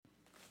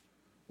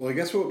Well, I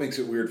guess what makes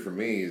it weird for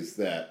me is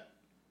that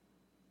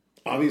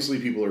obviously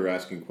people are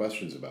asking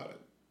questions about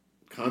it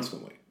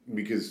constantly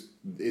because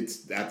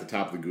it's at the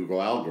top of the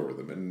Google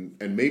algorithm.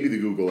 And maybe the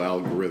Google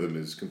algorithm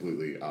is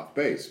completely off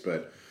base,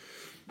 but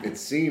it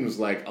seems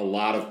like a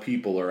lot of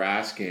people are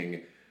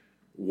asking,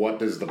 what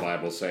does the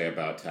Bible say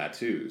about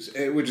tattoos?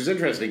 Which is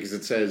interesting because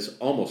it says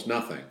almost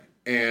nothing.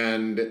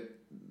 And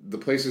the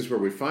places where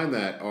we find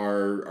that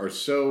are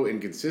so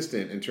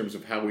inconsistent in terms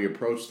of how we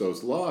approach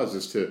those laws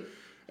as to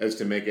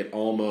make it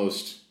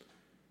almost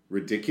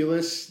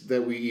ridiculous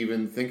that we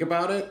even think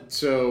about it.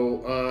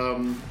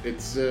 So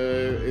it's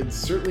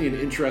certainly an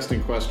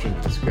interesting question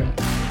to discuss.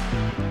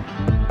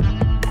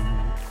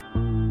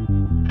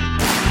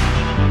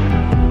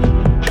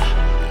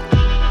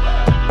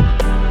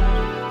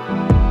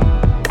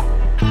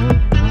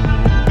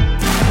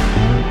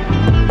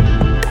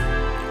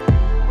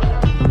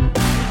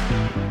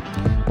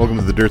 Welcome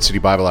to the Dirt City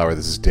Bible Hour.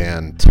 This is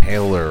Dan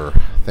Taylor.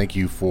 Thank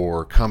you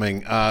for coming.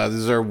 This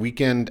is our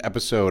weekend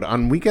episode.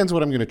 On weekends,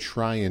 what I'm going to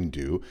try and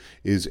do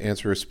is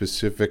answer a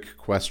specific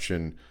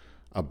question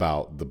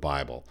about the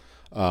Bible.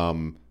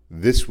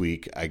 This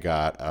week, I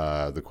got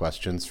the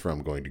questions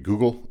from going to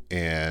Google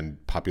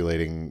and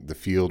populating the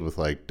field with,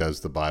 like,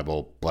 does the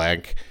Bible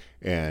blank?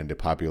 And it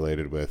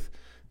populated with,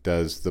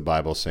 does the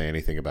Bible say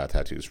anything about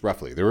tattoos?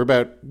 Roughly. There were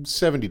about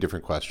 70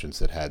 different questions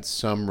that had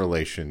some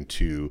relation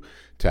to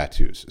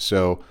tattoos.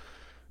 So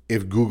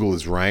if Google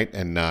is right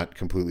and not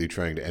completely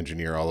trying to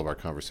engineer all of our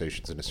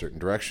conversations in a certain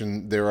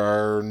direction, there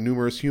are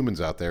numerous humans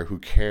out there who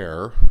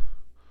care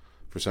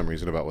for some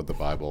reason about what the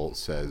Bible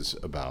says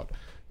about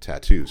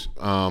tattoos.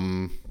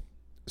 Welcome.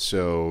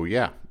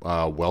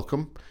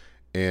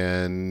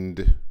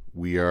 And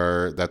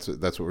that's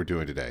what we're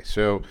doing today.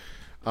 So,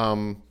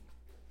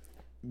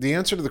 the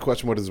answer to the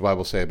question, what does the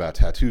Bible say about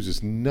tattoos,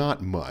 is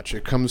not much.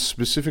 It comes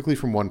specifically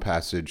from one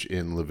passage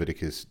in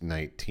Leviticus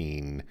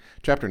 19,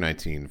 chapter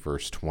 19,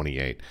 verse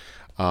 28.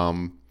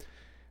 I'm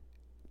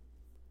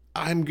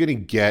going to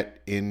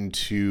get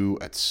into,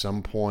 at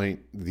some point,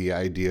 the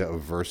idea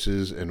of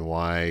verses and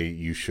why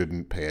you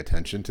shouldn't pay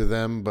attention to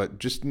them, but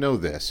just know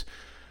this.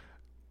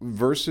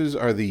 Verses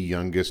are the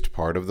youngest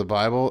part of the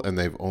Bible, and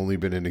they've only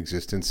been in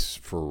existence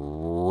for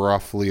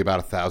roughly about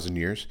 1,000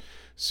 years.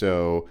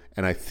 So,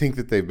 and I think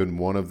that they've been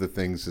one of the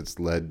things that's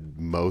led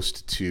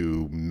most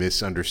to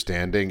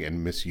misunderstanding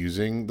and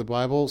misusing the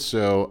Bible.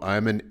 So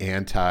I'm an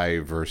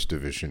anti-verse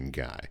division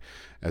guy.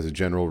 As a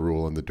general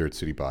rule in the Dirt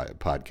City Bible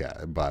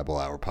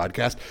Hour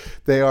podcast,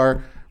 they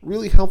are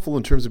really helpful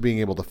in terms of being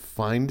able to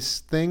find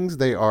things.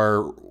 They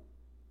are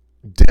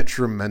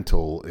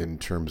detrimental in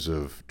terms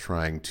of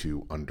trying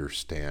to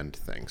understand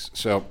things.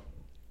 So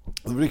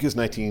Leviticus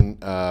 19,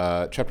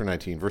 chapter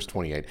 19, verse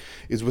 28,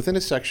 is within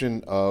a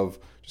section of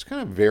just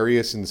kind of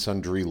various and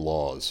sundry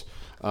laws.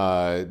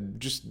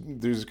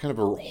 There's kind of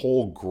a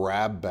whole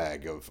grab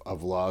bag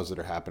of laws that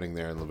are happening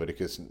there in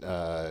Leviticus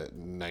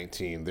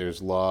 19. There's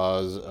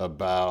laws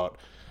about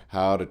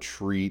how to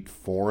treat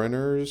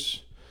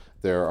foreigners.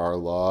 There are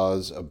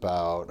laws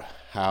about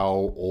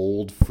how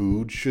old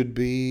food should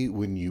be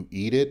when you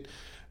eat it.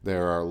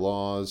 There are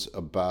laws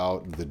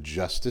about the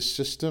justice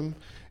system.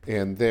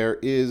 And there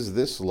is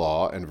this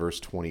law in verse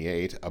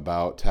 28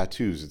 about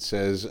tattoos. It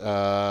says,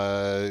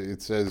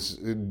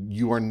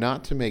 you are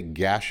not to make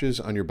gashes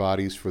on your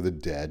bodies for the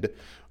dead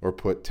or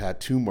put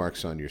tattoo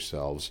marks on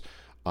yourselves.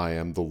 I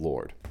am the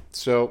Lord.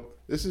 So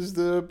this is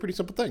the pretty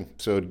simple thing.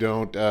 So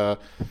don't...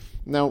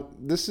 Now,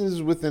 this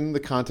is within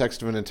the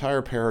context of an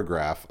entire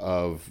paragraph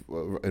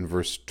in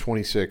verse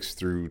 26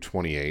 through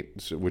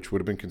 28, which would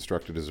have been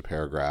constructed as a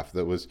paragraph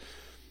that was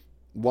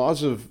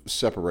laws of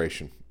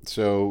separation.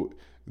 So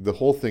the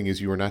whole thing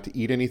is you are not to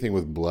eat anything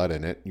with blood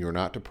in it. You are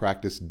not to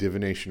practice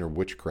divination or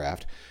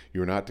witchcraft.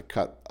 You are not to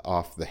cut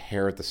off the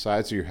hair at the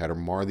sides of your head or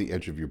mar the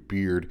edge of your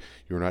beard.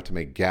 You are not to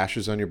make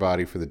gashes on your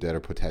body for the dead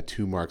or put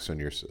tattoo marks on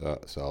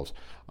yourselves.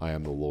 I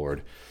am the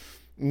Lord.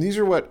 And these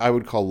are what I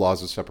would call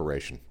laws of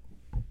separation.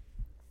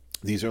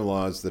 These are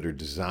laws that are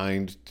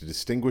designed to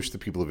distinguish the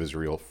people of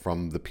Israel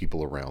from the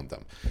people around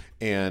them.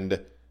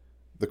 And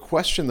the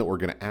question that we're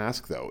going to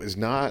ask, though, is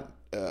not...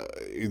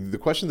 the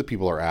question that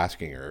people are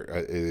asking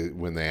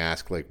when they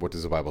ask, like, what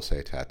does the Bible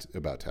say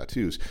about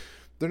tattoos?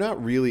 They're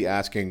not really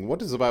asking, what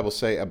does the Bible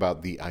say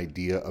about the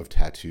idea of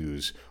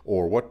tattoos?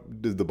 Or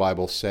what did the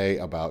Bible say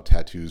about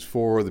tattoos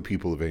for the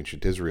people of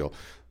ancient Israel?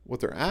 What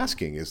they're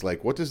asking is,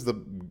 like, what does the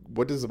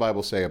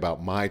Bible say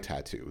about my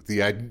tattoo?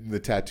 The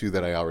tattoo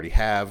that I already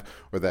have,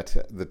 or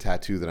the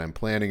tattoo that I'm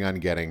planning on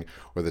getting,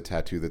 or the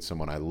tattoo that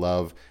someone I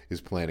love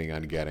is planning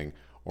on getting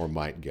or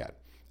might get.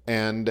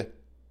 And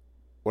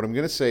what I'm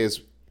going to say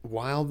is,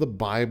 while the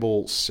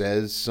Bible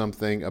says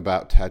something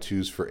about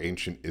tattoos for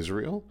ancient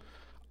Israel,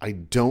 I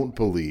don't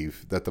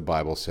believe that the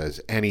Bible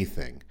says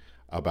anything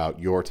about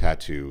your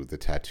tattoo, the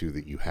tattoo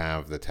that you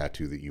have, the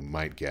tattoo that you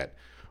might get,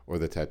 or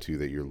the tattoo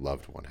that your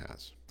loved one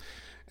has.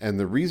 And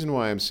the reason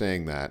why I'm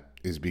saying that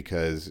is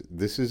because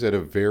this is at a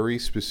very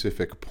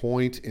specific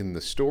point in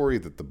the story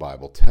that the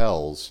Bible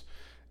tells,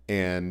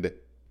 and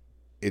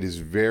it is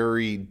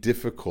very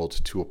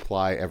difficult to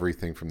apply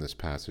everything from this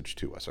passage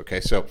to us.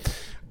 Okay, so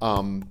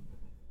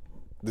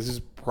this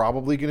is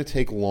probably going to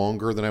take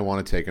longer than I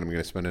want to take, and I'm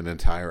going to spend an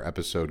entire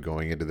episode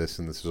going into this,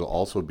 and this will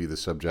also be the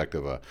subject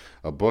of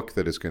a book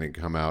that is going to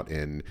come out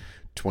in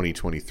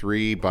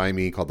 2023 by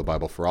me called The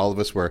Bible for All of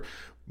Us, where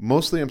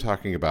mostly I'm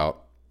talking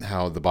about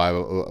how the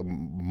Bible,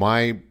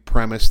 my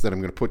premise that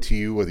I'm going to put to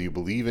you, whether you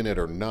believe in it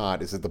or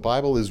not, is that the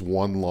Bible is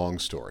one long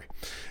story.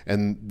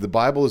 And the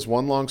Bible is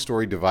one long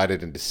story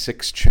divided into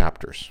 6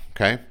 chapters,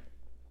 okay?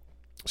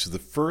 So the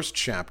first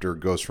chapter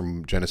goes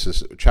from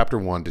Genesis chapter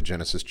 1 to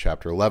Genesis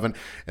chapter 11,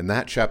 and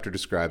that chapter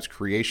describes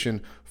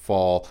creation,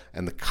 fall,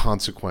 and the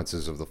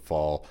consequences of the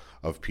fall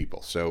of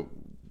people. So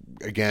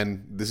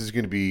again, this is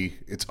going to be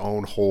its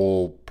own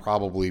whole,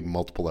 probably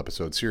multiple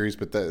episode series,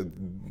 but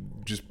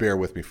just bear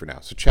with me for now.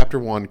 So chapter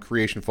 1,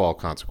 creation, fall,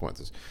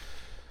 consequences.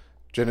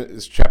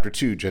 Genesis chapter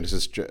 2,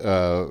 Genesis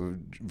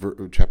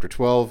chapter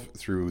 12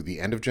 through the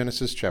end of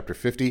Genesis, chapter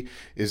 50,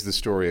 is the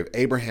story of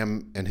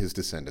Abraham and his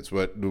descendants.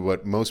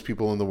 What most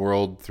people in the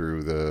world,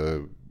 through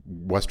the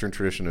Western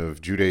tradition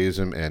of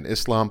Judaism and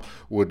Islam,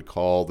 would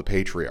call the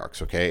patriarchs,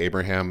 okay?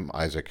 Abraham,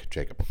 Isaac,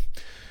 Jacob.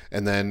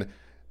 And then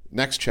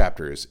next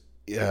chapter is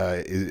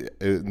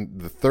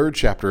the third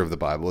chapter of the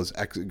Bible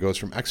goes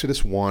from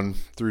Exodus 1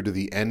 through to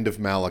the end of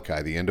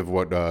Malachi, the end of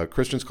what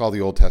Christians call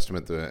the Old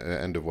Testament,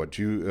 the end of what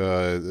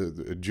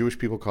Jewish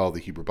people call the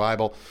Hebrew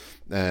Bible,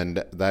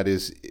 and that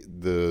is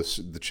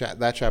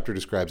that chapter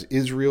describes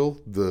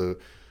Israel, the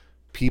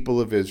people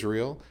of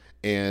Israel,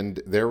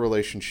 and their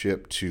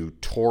relationship to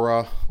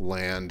Torah,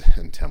 land,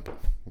 and temple.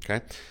 Okay.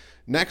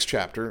 Next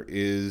chapter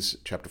is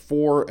chapter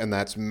 4, and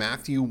that's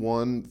Matthew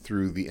 1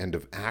 through the end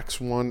of Acts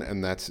 1,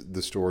 and that's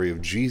the story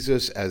of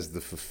Jesus as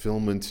the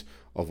fulfillment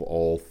of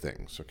all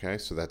things. Okay,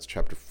 so that's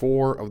chapter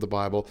 4 of the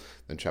Bible.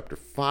 Then chapter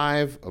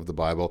 5 of the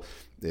Bible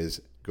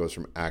goes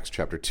from Acts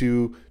chapter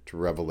 2 to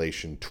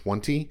Revelation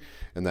 20,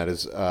 and that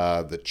is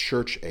the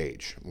church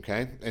age.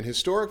 Okay, and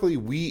historically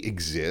we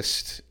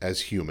exist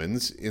as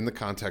humans in the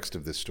context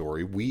of this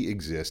story. We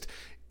exist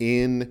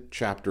in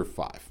chapter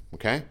 5.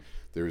 Okay.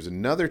 There is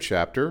another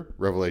chapter,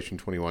 Revelation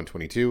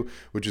 21:22,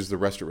 which is the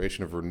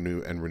restoration of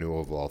renewal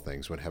of all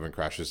things, when heaven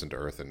crashes into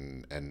earth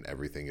and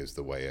everything is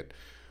the way it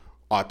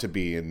ought to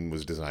be and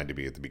was designed to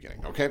be at the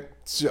beginning. Okay?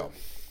 So,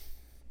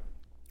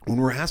 when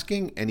we're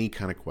asking any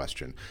kind of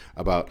question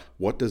about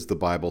what does the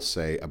Bible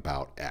say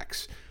about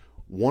X,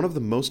 one of the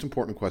most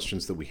important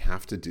questions that we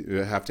have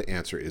to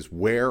answer is,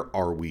 where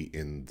are we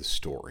in the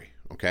story?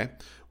 Okay?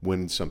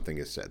 When something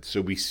is said.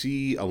 So we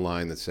see a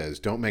line that says,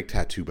 "Don't make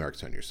tattoo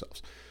marks on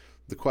yourselves."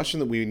 The question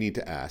that we need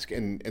to ask,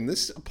 and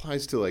this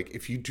applies to, like,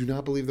 if you do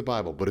not believe the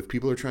Bible, but if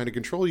people are trying to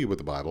control you with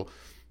the Bible,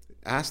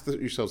 ask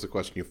yourselves the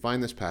question. You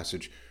find this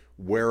passage,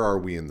 where are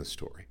we in the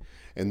story?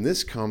 And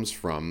this comes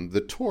from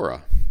the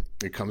Torah.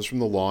 It comes from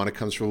the law, and it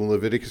comes from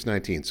Leviticus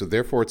 19. So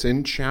therefore, it's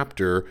in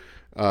chapter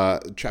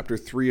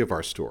 3 of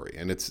our story,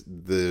 and it's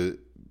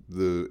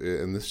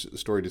and this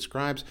story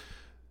describes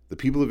the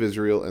people of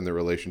Israel and their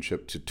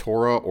relationship to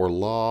Torah or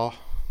law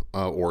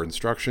or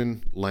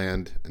instruction,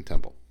 land, and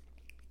temple.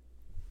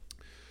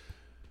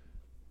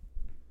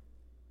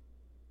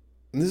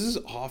 And this is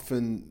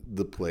often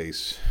the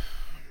place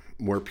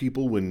where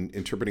people, when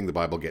interpreting the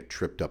Bible, get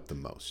tripped up the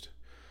most.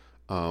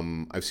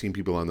 I've seen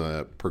people on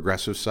the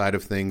progressive side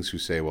of things who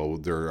say, well,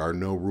 there are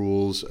no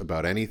rules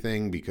about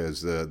anything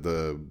because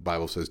the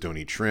Bible says don't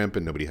eat shrimp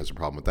and nobody has a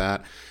problem with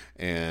that.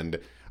 And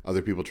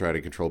other people try to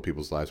control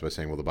people's lives by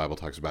saying, well, the Bible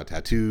talks about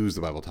tattoos,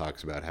 the Bible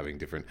talks about having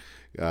different,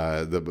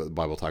 the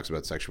Bible talks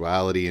about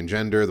sexuality and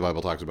gender, the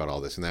Bible talks about all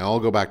this. And they all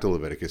go back to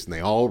Leviticus and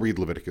they all read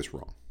Leviticus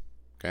wrong.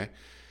 Okay?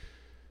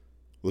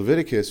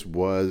 Leviticus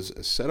was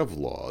a set of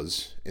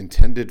laws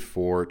intended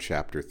for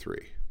chapter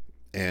 3.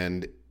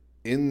 And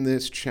in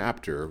this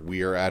chapter,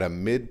 we are at a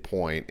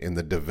midpoint in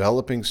the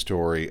developing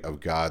story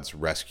of God's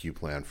rescue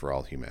plan for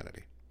all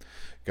humanity.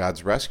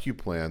 God's rescue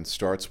plan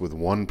starts with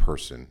one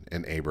person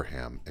in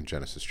Abraham in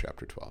Genesis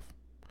chapter 12.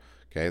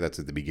 Okay, that's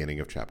at the beginning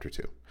of chapter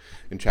 2.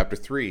 In chapter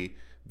 3,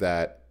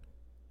 that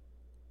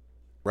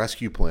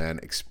rescue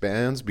plan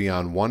expands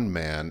beyond one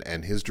man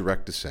and his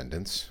direct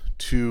descendants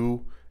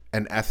to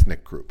an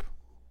ethnic group.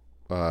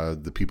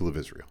 The people of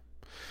Israel.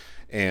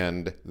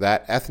 And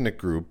that ethnic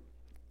group,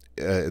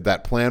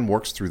 that plan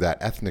works through that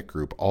ethnic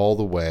group all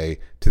the way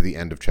to the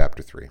end of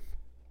chapter 3.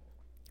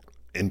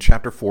 In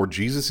chapter 4,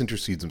 Jesus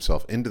intercedes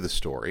himself into the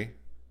story,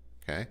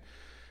 okay?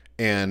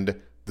 And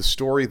the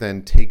story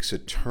then takes a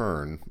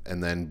turn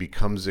and then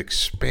becomes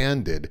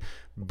expanded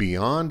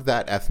beyond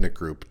that ethnic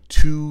group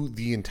to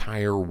the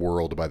entire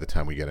world by the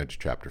time we get into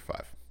chapter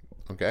 5.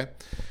 Okay?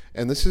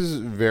 And this is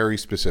very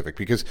specific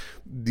because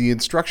the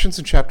instructions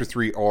in chapter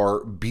 3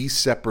 are be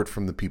separate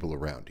from the people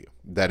around you.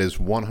 That is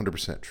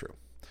 100% true.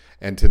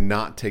 and to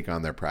not take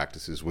on their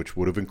practices, which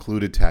would have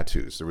included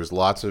tattoos. There was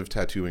lots of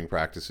tattooing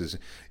practices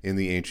in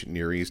the ancient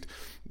Near East.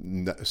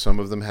 Some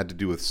of them had to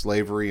do with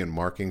slavery and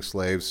marking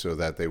slaves so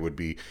that they would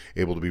be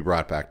able to be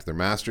brought back to their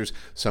masters.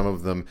 Some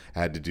of them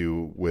had to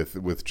do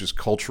with just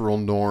cultural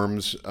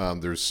norms.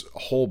 There's a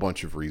whole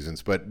bunch of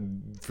reasons, but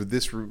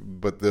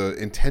the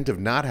intent of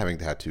not having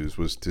tattoos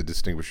was to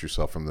distinguish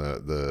yourself from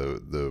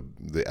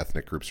the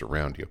ethnic groups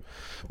around you.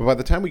 But by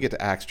the time we get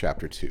to Acts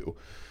chapter 2,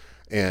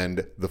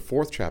 and the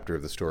fourth chapter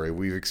of the story,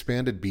 we've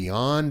expanded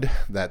beyond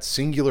that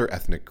singular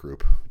ethnic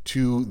group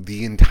to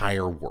the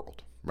entire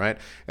world, right?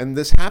 And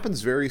this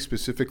happens very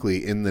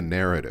specifically in the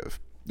narrative.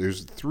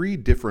 There's 3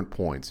 different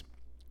points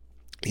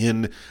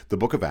in the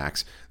book of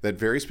Acts that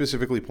very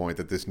specifically point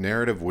that this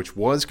narrative, which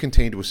was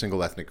contained to a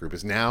single ethnic group,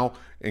 is now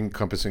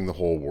encompassing the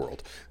whole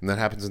world. And that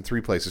happens in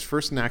 3 places.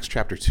 First, in Acts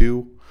chapter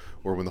 2,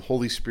 where when the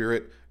Holy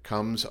Spirit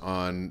comes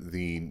on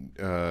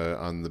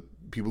the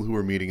people who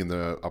were meeting in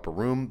the upper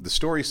room, the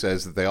story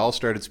says that they all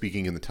started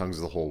speaking in the tongues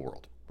of the whole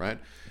world, right?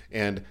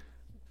 And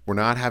we're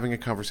not having a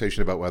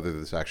conversation about whether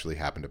this actually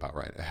happened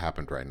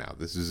right now.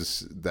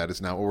 That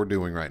is not what we're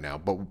doing right now.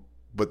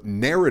 But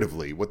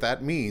narratively, what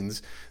that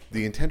means,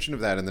 the intention of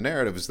that in the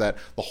narrative is that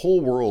the whole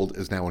world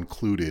is now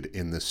included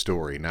in this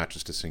story, not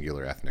just a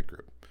singular ethnic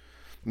group.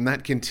 And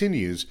that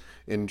continues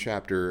in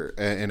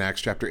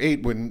Acts chapter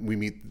 8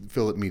 when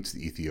Philip meets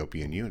the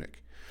Ethiopian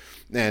eunuch.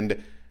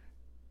 And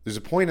there's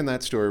a point in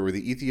that story where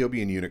the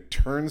Ethiopian eunuch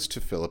turns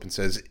to Philip and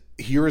says,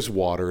 "Here is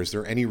water. Is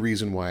there any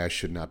reason why I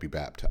should not be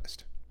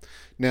baptized?"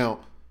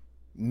 Now,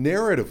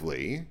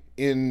 narratively,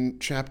 in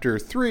chapter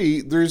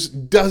 3, there's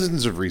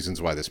dozens of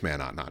reasons why this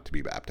man ought not to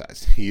be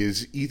baptized. He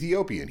is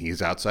Ethiopian. He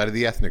is outside of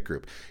the ethnic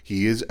group.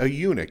 He is a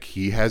eunuch.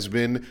 He has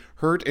been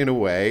hurt in a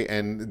way,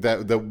 and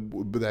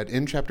that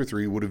in chapter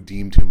 3 would have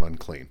deemed him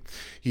unclean.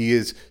 He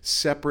is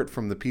separate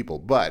from the people.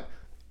 But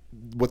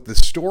what the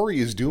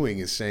story is doing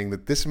is saying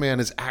that this man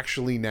is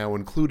actually now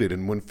included.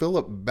 And when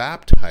Philip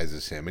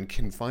baptizes him and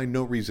can find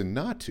no reason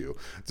not to,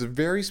 it's a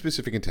very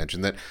specific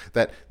intention that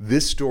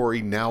this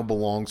story now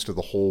belongs to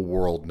the whole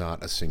world,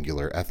 not a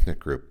singular ethnic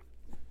group.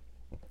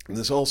 And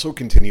this also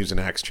continues in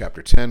Acts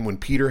chapter 10 when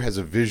Peter has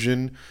a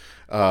vision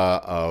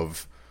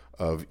of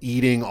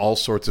eating all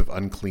sorts of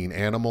unclean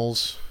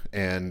animals.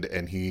 And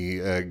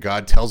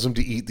God tells him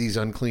to eat these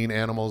unclean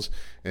animals,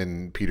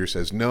 and Peter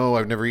says, "No,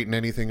 I've never eaten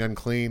anything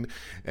unclean."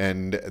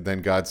 And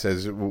then God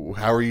says,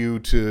 "How are you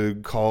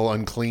to call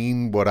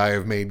unclean what I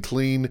have made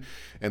clean?"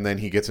 And then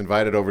he gets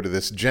invited over to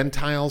this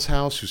Gentile's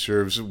house who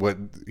serves what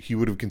he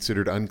would have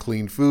considered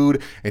unclean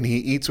food, and he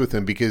eats with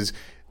him because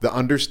the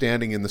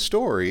understanding in the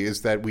story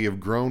is that we have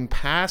grown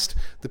past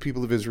the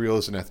people of Israel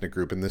as an ethnic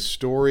group, and this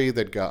story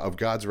of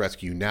God's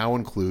rescue now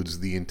includes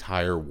the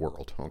entire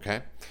world,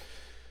 okay?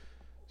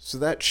 So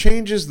that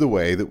changes the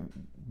way that,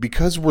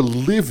 because we're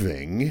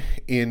living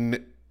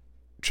in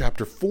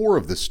chapter 4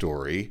 of the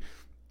story,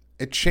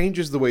 it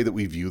changes the way that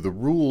we view the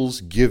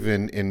rules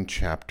given in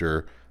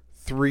chapter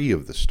 3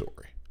 of the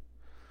story.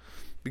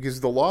 Because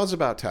the laws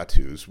about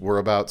tattoos were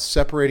about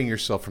separating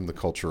yourself from the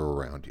culture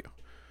around you.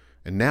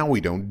 And now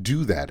we don't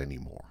do that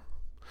anymore.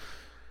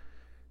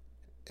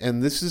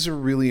 And this is a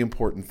really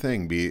important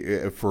thing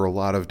for a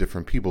lot of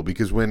different people,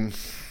 because when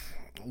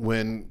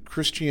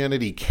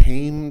Christianity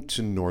came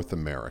to North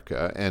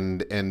America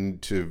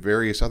and to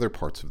various other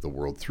parts of the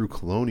world through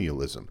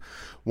colonialism,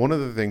 one of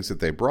the things that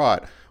they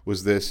brought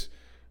was this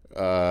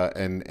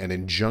an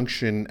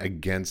injunction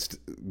against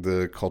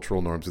the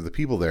cultural norms of the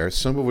people there,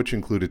 some of which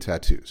included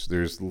tattoos.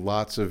 There's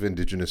lots of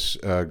indigenous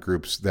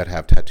groups that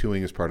have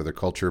tattooing as part of their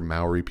culture: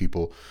 Maori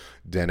people,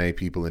 Dene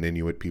people, and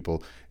Inuit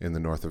people in the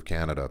north of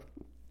Canada.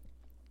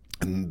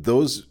 And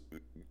those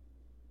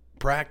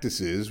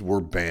practices were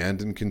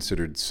banned and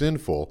considered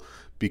sinful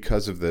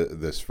because of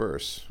this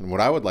verse. And what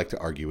I would like to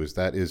argue is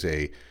that is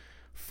a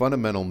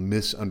fundamental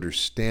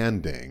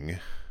misunderstanding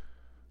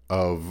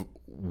of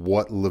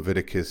what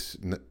Leviticus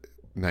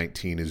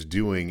 19 is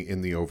doing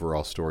in the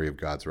overall story of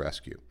God's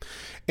rescue.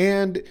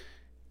 And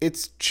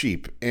it's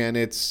cheap and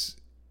it's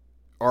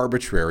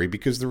arbitrary,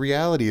 because the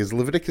reality is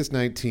Leviticus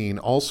 19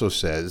 also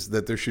says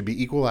that there should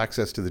be equal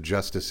access to the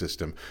justice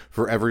system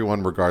for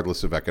everyone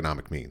regardless of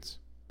economic means.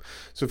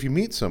 So if you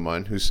meet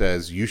someone who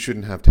says you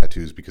shouldn't have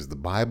tattoos because the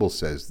Bible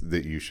says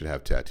that you should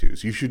have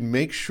tattoos, you should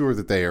make sure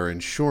that they are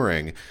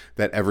ensuring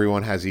that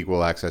everyone has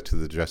equal access to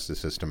the justice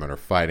system and are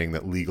fighting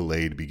that legal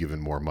aid be given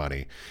more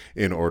money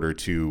in order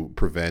to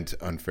prevent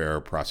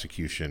unfair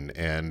prosecution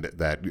and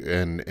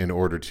in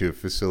order to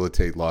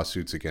facilitate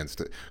lawsuits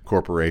against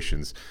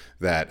corporations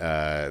that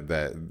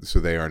so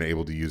they aren't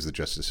able to use the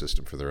justice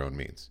system for their own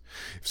means.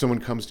 If someone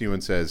comes to you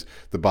and says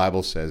the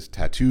Bible says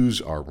tattoos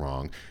are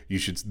wrong, you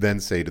should then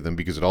say to them,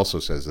 because it also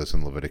says this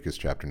in Leviticus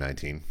chapter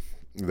 19,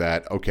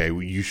 that, okay,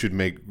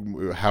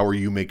 how are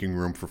you making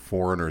room for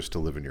foreigners to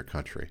live in your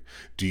country?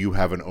 Do you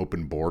have an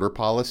open border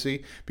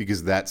policy?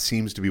 Because that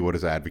seems to be what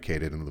is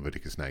advocated in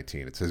Leviticus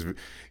 19. It says,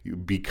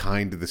 be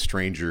kind to the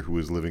stranger who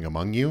is living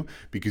among you,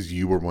 because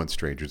you were once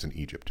strangers in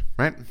Egypt,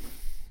 right?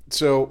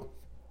 So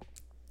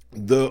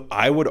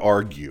I would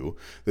argue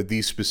that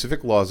these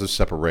specific laws of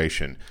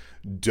separation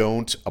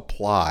don't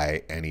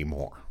apply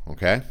anymore,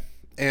 okay?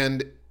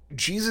 And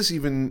Jesus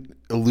even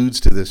alludes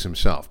to this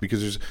himself,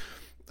 because there's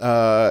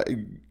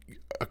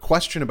a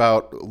question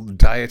about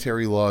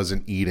dietary laws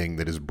and eating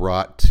that is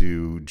brought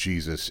to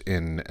Jesus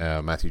in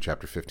Matthew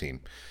chapter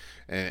 15.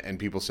 And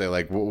people say,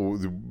 like,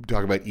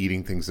 talk about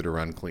eating things that are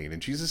unclean.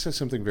 And Jesus says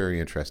something very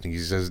interesting. He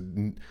says,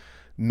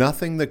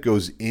 nothing that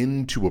goes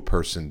into a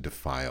person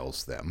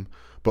defiles them,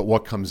 but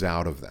what comes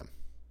out of them.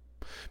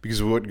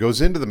 Because what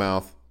goes into the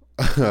mouth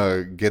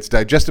gets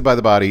digested by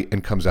the body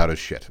and comes out as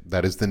shit.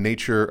 That is the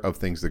nature of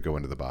things that go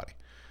into the body.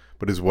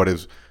 But is what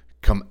is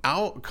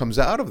comes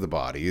out of the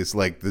body is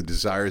like the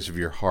desires of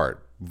your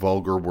heart,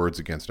 vulgar words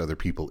against other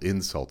people,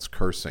 insults,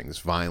 cursings,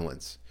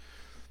 violence.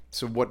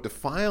 So what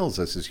defiles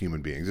us as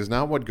human beings is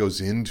not what goes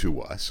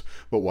into us,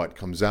 but what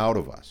comes out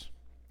of us.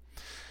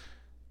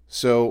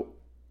 So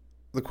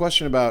the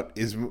question about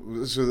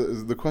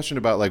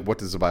like, what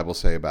does the Bible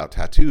say about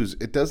tattoos?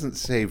 It doesn't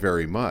say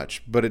very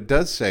much, but it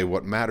does say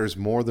what matters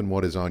more than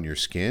what is on your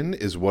skin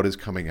is what is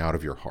coming out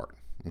of your heart.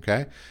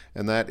 Okay?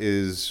 And that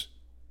is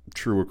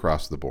true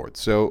across the board.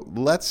 So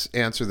let's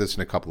answer this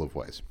in a couple of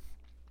ways.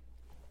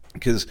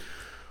 Because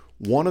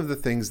one of the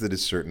things that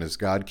is certain is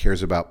God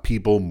cares about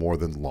people more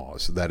than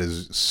laws. That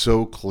is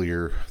so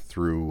clear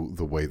through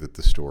the way that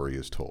the story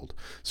is told.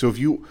 So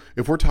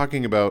if we're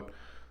talking about,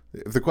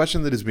 if the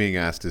question that is being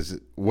asked is,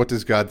 what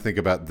does God think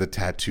about the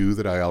tattoo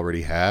that I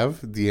already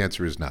have? The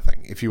answer is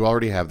nothing. If you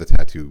already have the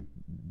tattoo,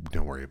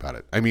 don't worry about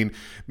it. I mean,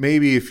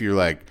 maybe if you're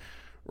like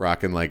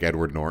rocking like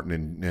Edward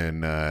Norton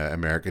in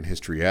American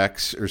History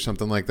X or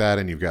something like that,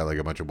 and you've got like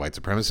a bunch of white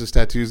supremacist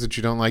tattoos that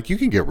you don't like, you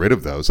can get rid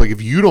of those. Like,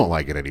 if you don't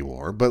like it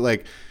anymore. But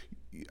like,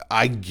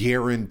 I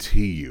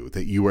guarantee you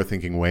that you are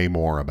thinking way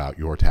more about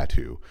your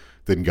tattoo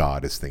than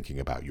God is thinking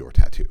about your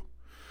tattoo.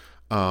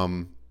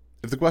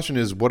 If the question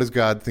is, what is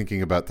God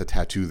thinking about the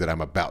tattoo that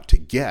I'm about to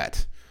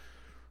get?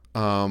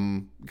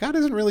 God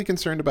isn't really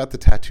concerned about the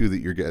tattoo that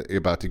you're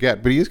about to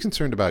get, but he is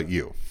concerned about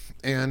you.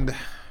 And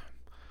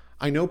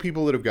I know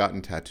people that have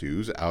gotten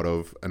tattoos out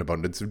of an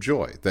abundance of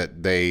joy,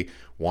 that they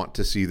want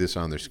to see this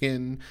on their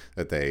skin,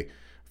 that they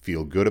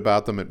feel good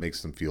about them. It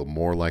makes them feel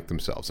more like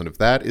themselves. And if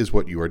that is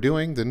what you are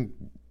doing, then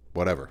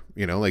whatever,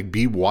 like,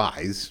 be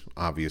wise,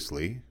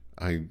 obviously.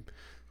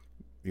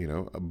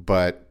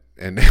 But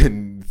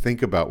and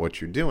think about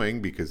what you're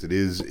doing, because it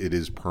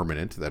is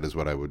permanent. That is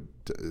what I would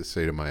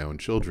say to my own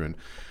children.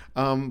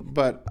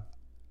 But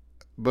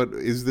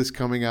is this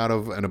coming out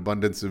of an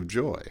abundance of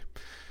joy?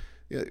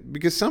 Yeah,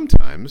 because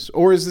sometimes,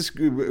 or is this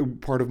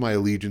part of my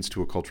allegiance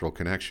to a cultural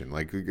connection?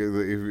 Like,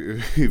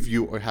 if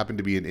you happen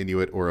to be an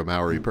Inuit or a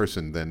Maori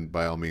person, then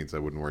by all means, I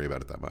wouldn't worry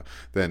about it that much.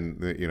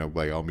 Then,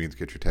 by all means,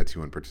 get your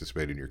tattoo and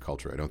participate in your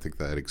culture. I don't think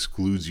that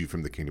excludes you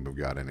from the kingdom of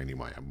God in any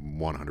way. I'm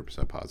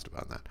 100% positive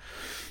on that.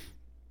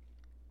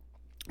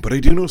 But I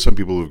do know some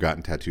people who've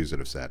gotten tattoos out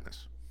of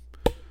sadness,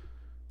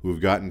 who've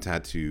gotten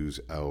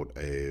tattoos out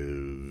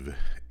of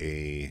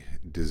a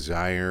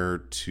desire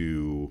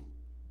to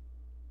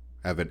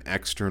have an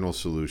external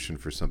solution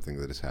for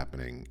something that is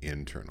happening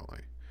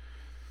internally.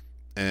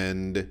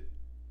 And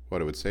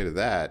what I would say to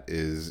that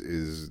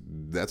is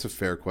that's a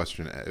fair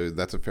question.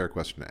 That's a fair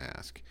question to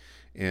ask.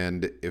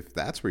 And if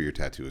that's where your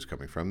tattoo is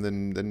coming from,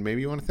 then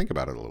maybe you want to think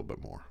about it a little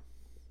bit more.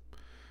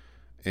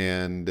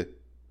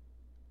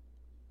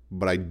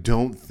 But I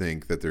don't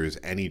think that there is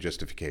any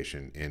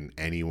justification in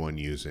anyone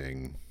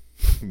using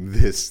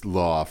this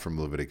law from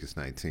Leviticus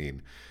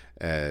 19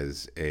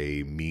 as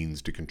a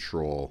means to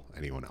control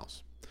anyone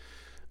else.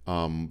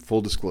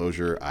 Full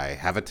disclosure, I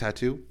have a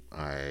tattoo.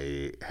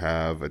 I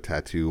have a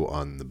tattoo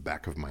on the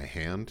back of my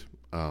hand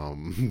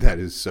that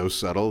is so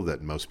subtle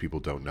that most people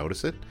don't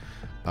notice it.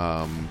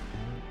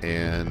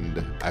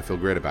 And I feel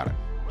great about it.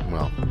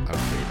 Well, I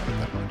don't think